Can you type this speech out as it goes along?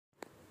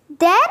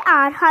There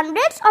are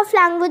hundreds of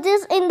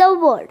languages in the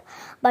world,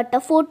 but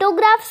a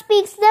photograph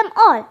speaks them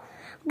all.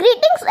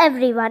 Greetings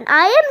everyone,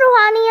 I am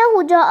Ruhani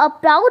Ahuja, a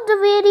proud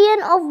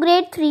Zavarian of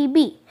grade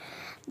 3B.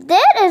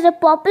 There is a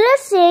popular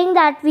saying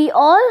that we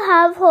all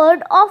have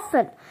heard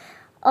often.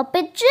 A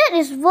picture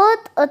is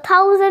worth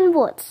 1,000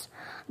 words.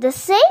 The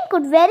saying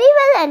could very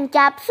well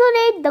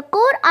encapsulate the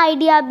core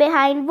idea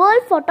behind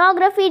World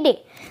Photography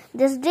Day.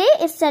 This day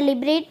is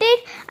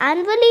celebrated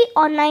annually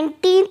on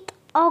 19th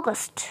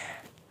August.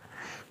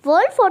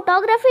 World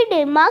Photography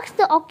Day marks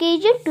the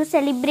occasion to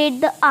celebrate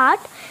the art,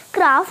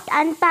 craft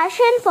and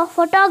passion for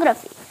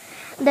photography.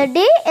 The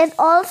day is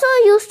also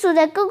used to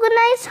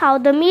recognize how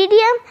the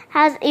medium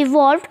has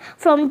evolved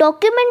from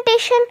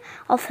documentation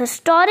of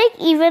historic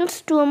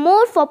events to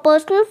more for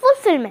personal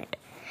fulfillment.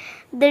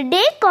 The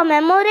day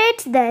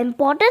commemorates the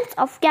importance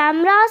of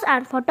cameras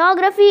and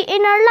photography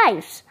in our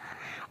lives.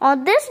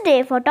 On this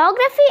day,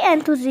 photography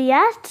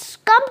enthusiasts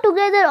come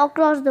together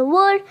across the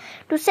world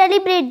to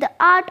celebrate the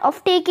art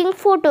of taking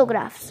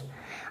photographs.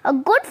 A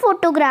good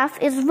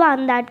photograph is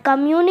one that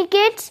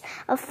communicates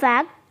a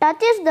fact,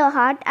 touches the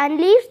heart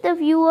and leaves the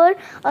viewer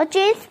a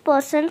changed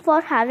person for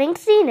having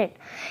seen it.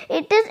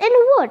 It is, in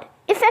a word,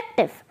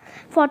 effective.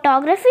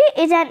 Photography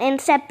is an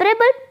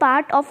inseparable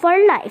part of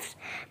our lives.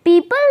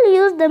 People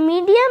use the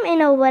medium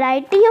in a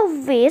variety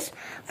of ways,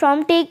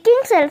 from taking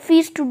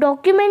selfies to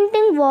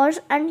documenting wars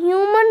and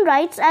human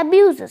rights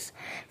abuses.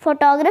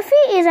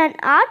 Photography is an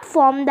art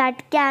form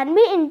that can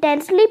be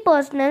intensely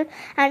personal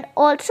and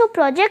also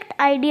project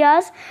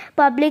ideas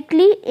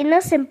publicly in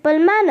a simple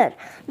manner.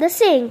 The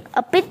saying,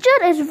 "A picture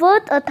is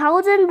worth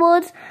 1,000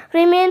 words,"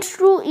 remains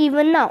true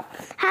even now.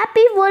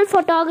 Happy World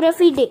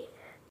Photography Day!